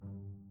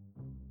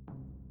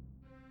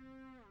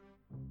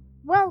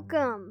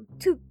Welcome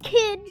to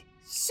Kid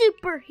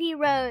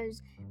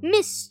Superheroes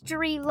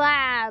Mystery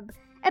Lab,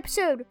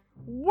 episode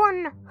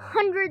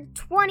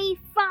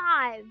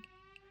 125.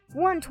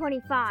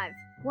 125.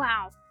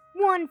 Wow.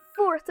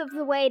 1/4 of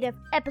the way to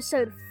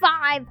episode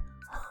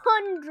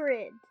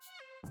 500.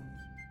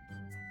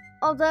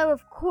 Although,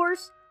 of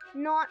course,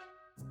 not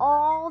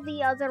all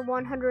the other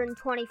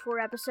 124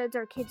 episodes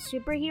are Kid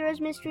Superheroes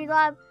Mystery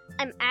Lab.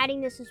 I'm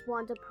adding this as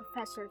one to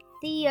Professor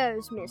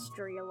Theo's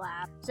Mystery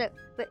Lab.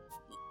 But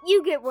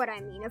you get what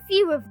I mean. A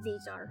few of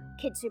these are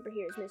Kid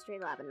Superheroes Mystery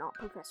Lab and not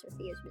Professor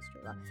Theo's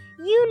Mystery Lab.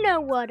 You know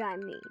what I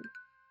mean.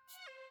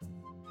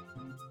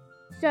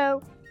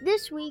 So,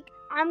 this week,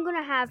 I'm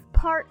gonna have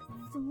part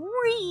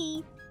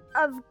 3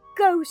 of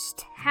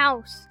Ghost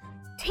House.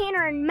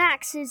 Tanner and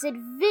Max's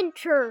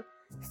adventure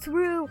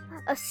through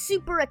a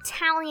Super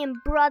Italian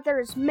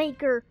Brothers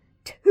Maker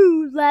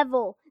 2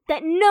 level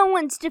that no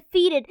one's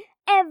defeated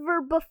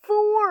ever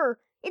before.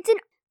 It's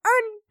an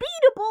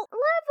unbeatable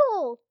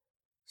level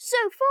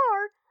so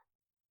far.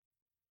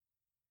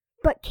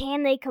 But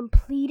can they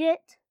complete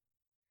it?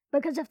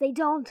 Because if they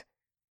don't,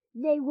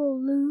 they will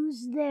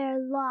lose their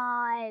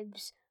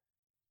lives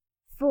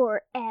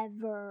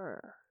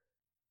forever.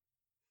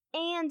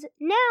 And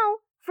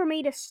now, for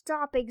me to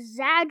stop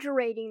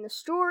exaggerating the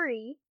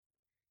story,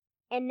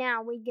 and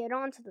now we get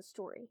on to the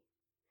story.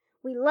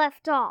 We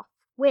left off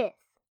with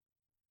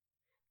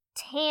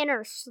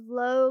Tanner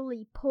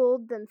slowly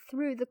pulled them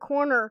through the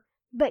corner,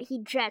 but he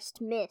just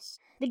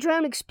missed. The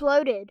drone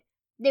exploded.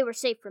 They were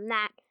safe from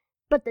that,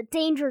 but the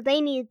danger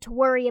they needed to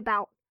worry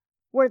about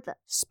were the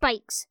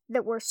spikes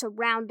that were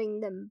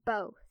surrounding them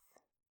both.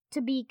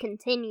 To be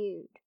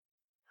continued.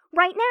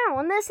 Right now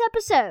on this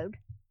episode,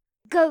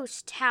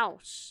 Ghost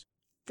House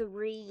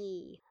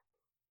 3.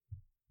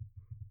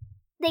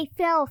 They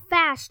fell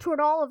fast toward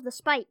all of the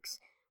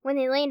spikes. When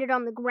they landed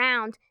on the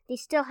ground, they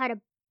still had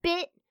a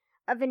bit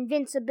of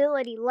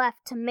invincibility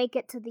left to make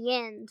it to the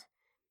end.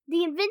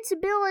 The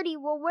invincibility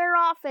will wear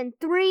off in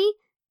 3,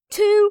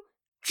 2,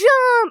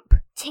 jump!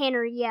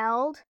 Tanner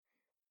yelled.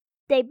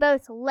 They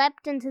both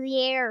leapt into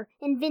the air,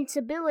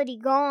 invincibility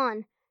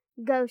gone.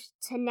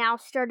 Ghosts had now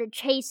started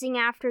chasing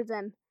after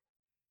them.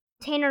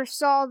 Tanner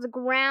saw the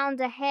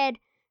ground ahead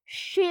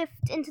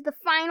shift into the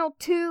final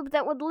tube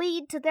that would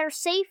lead to their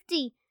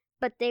safety,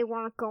 but they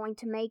weren't going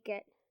to make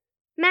it.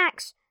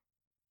 Max,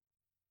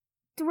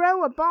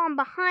 throw a bomb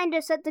behind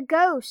us at the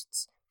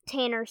ghosts,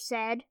 Tanner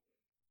said.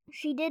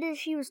 She did as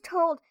she was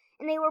told,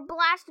 and they were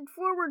blasted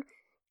forward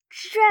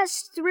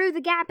just through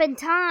the gap in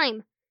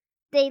time.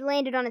 They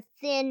landed on a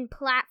thin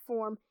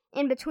platform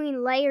in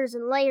between layers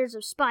and layers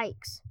of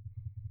spikes.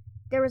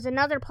 There was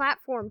another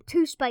platform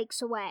 2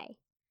 spikes away.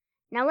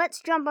 Now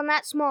let's jump on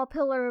that small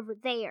pillar over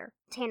there,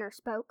 Tanner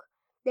spoke.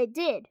 They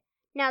did.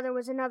 Now there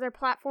was another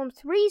platform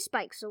 3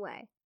 spikes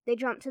away. They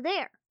jumped to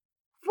there.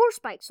 4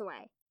 spikes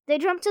away. They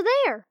jumped to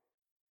there.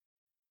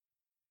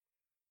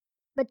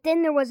 But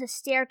then there was a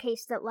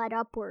staircase that led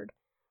upward.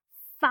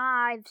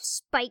 5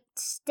 spiked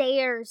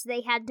stairs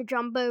they had to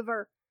jump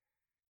over.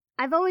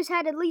 I've always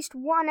had at least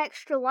 1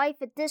 extra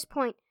life at this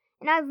point,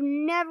 and I've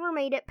never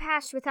made it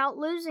past without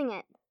losing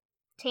it,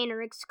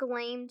 Tanner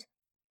exclaimed.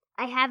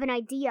 I have an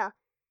idea.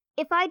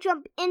 If I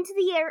jump into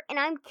the air and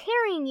I'm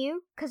carrying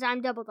you, 'cause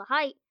I'm double the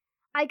height,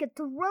 I could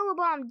throw a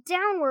bomb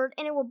downward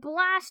and it will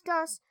blast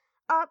us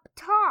up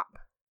top,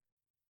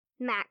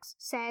 Max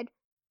said.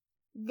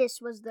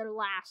 This was their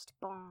last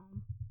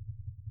bomb.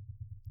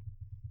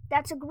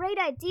 That's a great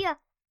idea,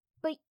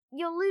 but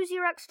you'll lose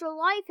your extra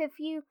life if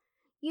you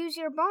use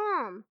your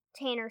bomb,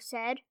 Tanner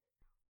said.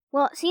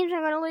 Well, it seems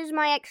I'm going to lose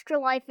my extra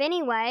life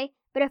anyway,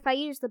 but if I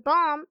use the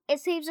bomb, it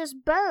saves us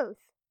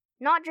both,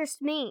 not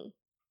just me,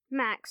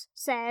 Max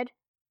said.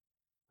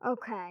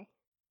 Okay.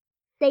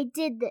 They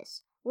did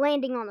this,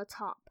 landing on the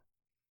top.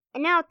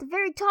 And now at the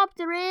very top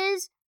there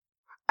is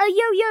a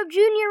Yo-Yo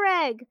Junior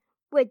egg,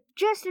 with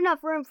just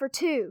enough room for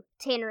 2,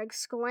 Tanner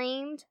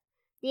exclaimed.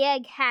 The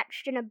egg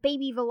hatched and a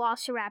baby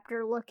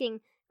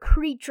velociraptor-looking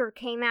creature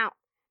came out.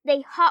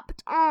 They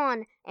hopped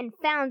on and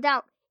found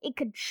out it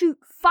could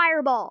shoot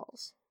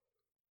fireballs.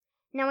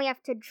 Now we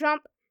have to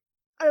jump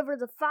over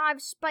the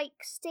 5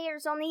 spike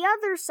stairs on the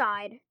other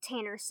side,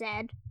 Tanner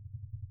said.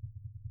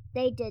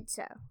 They did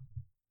so.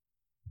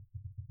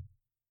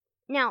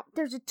 Now,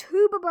 there's a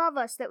tube above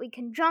us that we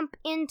can jump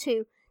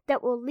into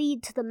that will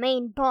lead to the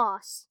main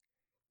boss.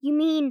 You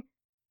mean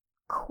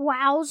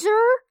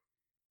Quowser?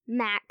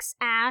 Max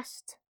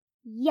asked.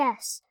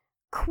 Yes,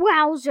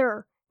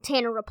 Quowser,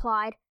 Tanner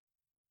replied.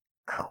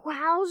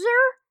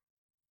 Quowser?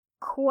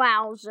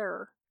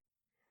 Quowser.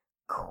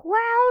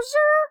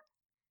 Quowser?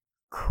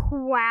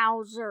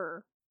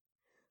 Quowser.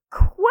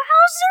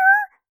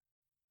 Quowser?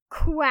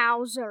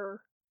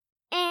 Quowser.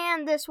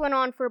 And this went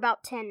on for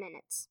about 10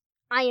 minutes.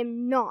 I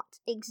am not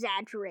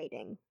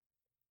exaggerating.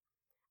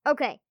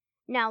 Okay,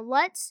 now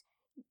let's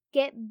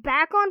get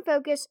back on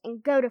focus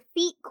and go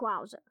defeat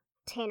Quowser,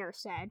 Tanner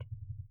said.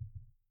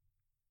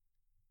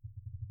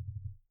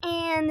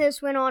 And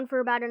this went on for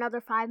about another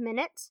 5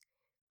 minutes.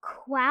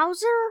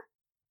 Quowser?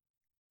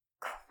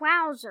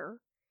 Quowser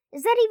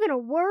Is that even a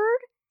word?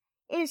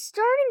 It is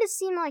starting to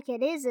seem like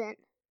it isn't.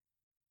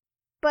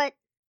 But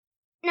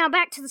now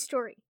back to the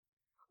story.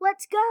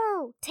 "Let's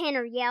go,"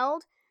 Tanner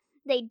yelled.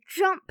 They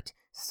jumped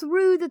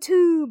through the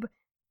tube.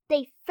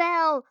 They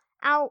fell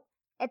out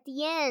at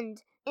the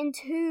end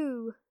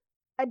into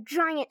a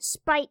giant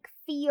spike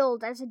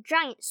field as a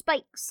giant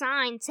spike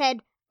sign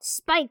said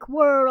Spike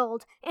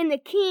World, and the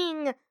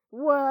king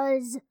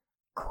was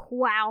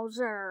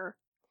Quowser.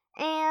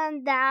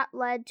 And that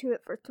led to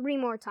it for 3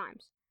 more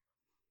times.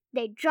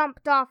 They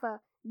jumped off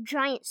a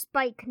giant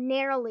spike,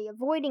 narrowly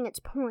avoiding its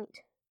point.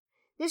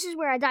 This is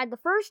where I died the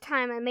first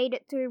time I made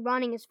it through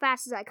running as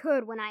fast as I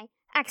could when I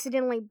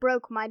accidentally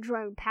broke my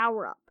drone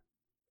power-up,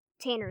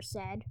 Tanner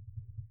said.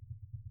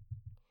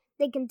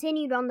 They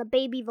continued on the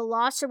baby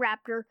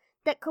velociraptor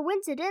that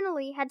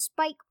coincidentally had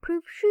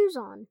spike-proof shoes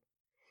on.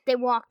 They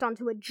walked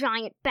onto a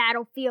giant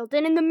battlefield,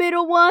 and in the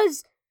middle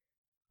was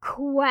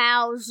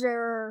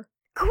Quowser.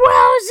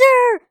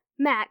 "Quowser!"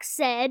 Max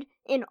said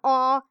in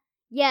awe.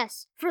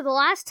 "Yes, for the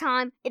last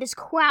time, it is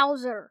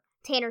Quowser,"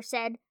 Tanner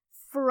said,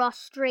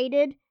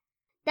 frustrated.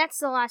 "That's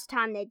the last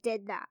time they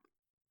did that.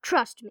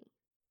 Trust me."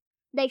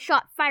 They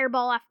shot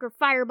fireball after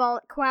fireball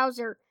at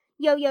Quowser.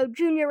 Yo-Yo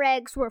Junior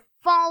eggs were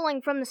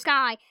falling from the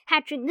sky,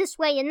 hatching this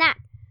way and that.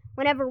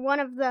 Whenever one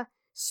of the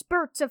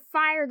spurts of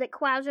fire that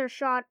Quowser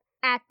shot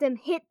at them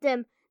hit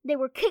them, they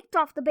were kicked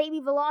off the baby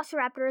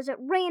velociraptor as it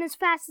ran as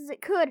fast as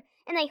it could,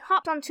 and they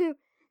hopped onto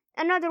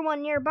another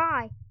one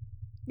nearby.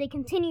 They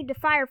continued to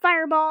fire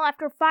fireball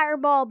after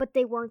fireball, but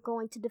they weren't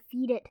going to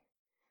defeat it.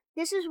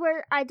 This is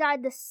where I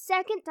died the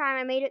second time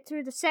I made it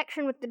through the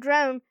section with the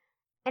drone,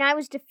 and I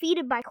was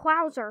defeated by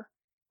Quowser,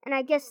 and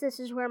I guess this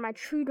is where my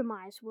true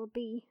demise will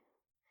be.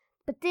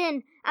 But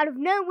then, out of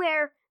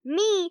nowhere,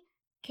 me,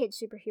 Kid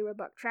Superhero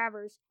Buck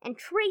Travers, and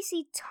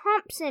Tracy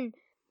Thompson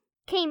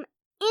came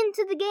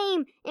into the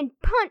game and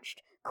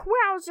punched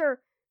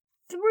Quowser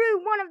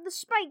through one of the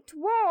spiked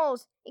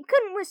walls. It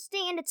couldn't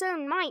withstand its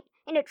own might,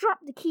 and it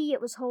dropped the key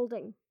it was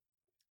holding.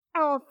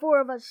 All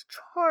 4 of us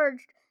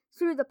charged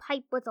through the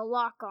pipe with a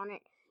lock on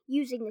it,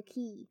 using the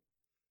key.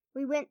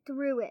 We went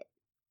through it.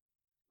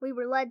 We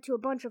were led to a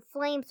bunch of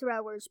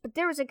flamethrowers, but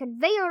there was a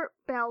conveyor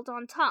belt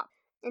on top,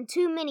 and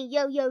too many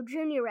Yo-Yo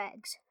Junior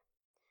eggs.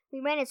 We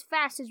ran as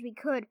fast as we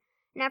could,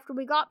 and after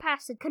we got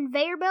past the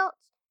conveyor belts,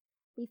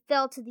 we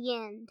fell to the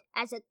end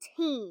as a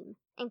team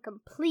and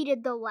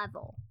completed the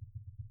level.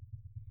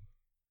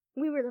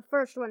 We were the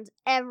first ones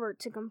ever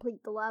to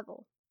complete the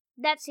level.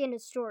 That's the end of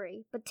the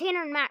story, but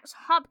Tanner and Max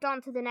hopped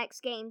on to the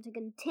next game to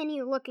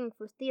continue looking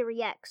for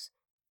Theory X.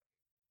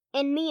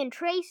 And me and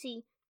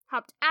Tracy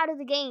hopped out of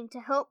the game to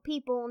help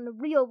people in the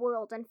real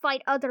world and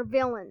fight other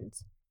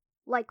villains,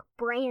 like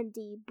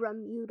Brandy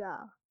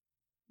Bermuda.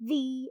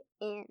 The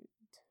end.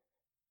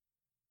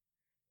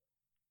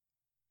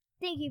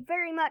 Thank you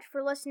very much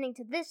for listening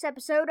to this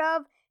episode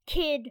of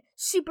Kid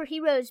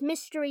Superheroes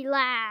Mystery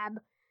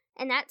Lab.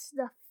 And that's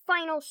the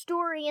final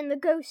story in the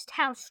Ghost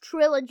House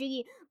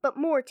trilogy, but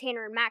more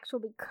Tanner and Max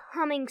will be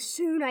coming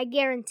soon, I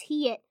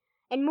guarantee it.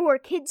 And more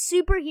Kid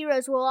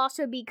Superheroes will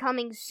also be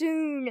coming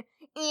soon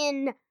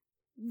in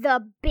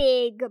The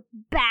Big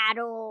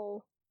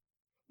Battle.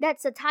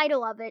 That's the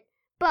title of it,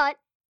 but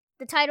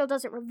the title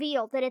doesn't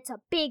reveal that it's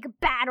a big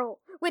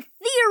battle with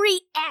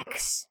Theory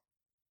X.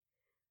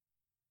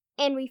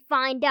 And we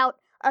find out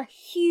a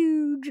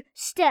huge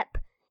step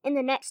in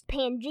the next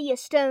Pangea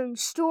Stone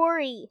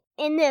story.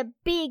 In the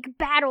big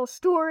battle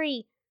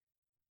story,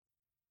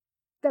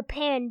 the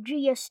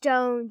Pangea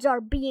Stones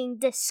are being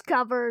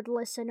discovered,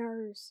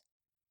 listeners.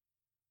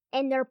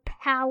 And their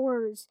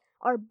powers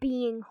are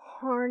being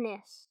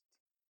harnessed.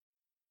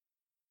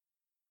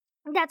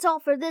 That's all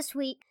for this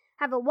week.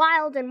 Have a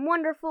wild and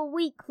wonderful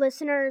week,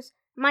 listeners.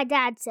 My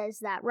dad says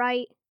that,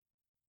 right?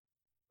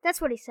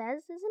 That's what he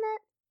says, isn't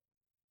it?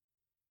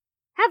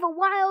 Have a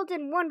wild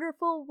and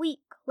wonderful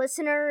week,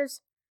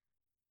 listeners.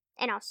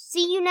 And I'll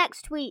see you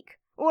next week.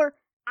 Or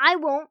I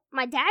won't,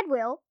 my dad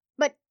will.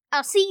 But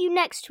I'll see you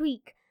next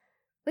week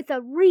with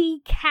a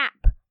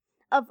recap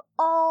of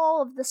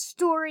all of the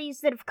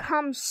stories that have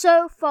come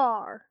so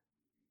far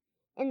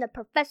in the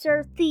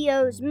Professor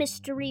Theo's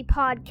Mystery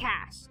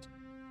Podcast.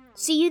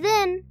 See you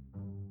then.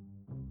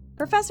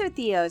 Professor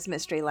Theo's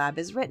Mystery Lab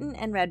is written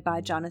and read by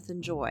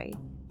Jonathan Joy.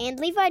 And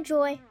Levi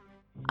Joy.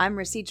 I'm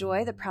Rissy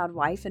Joy, the proud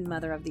wife and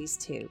mother of these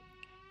 2.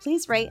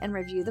 Please rate and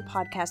review the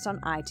podcast on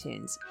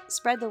iTunes.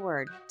 Spread the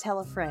word. Tell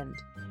a friend.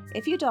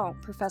 If you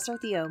don't, Professor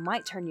Theo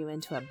might turn you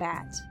into a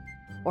bat.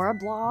 Or a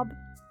blob.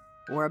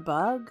 Or a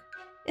bug.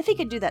 If he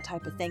could do that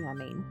type of thing, I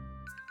mean.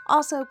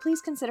 Also,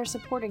 please consider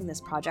supporting this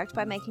project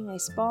by making a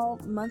small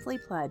monthly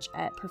pledge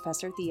at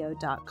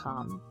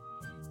ProfessorTheo.com.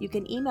 You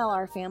can email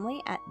our family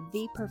at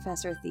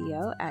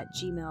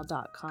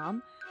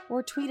theprofessortheo@gmail.com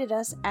or tweet at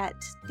us at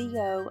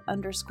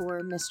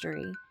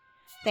Theo_mystery.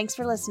 Thanks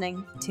for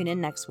listening. Tune in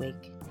next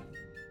week.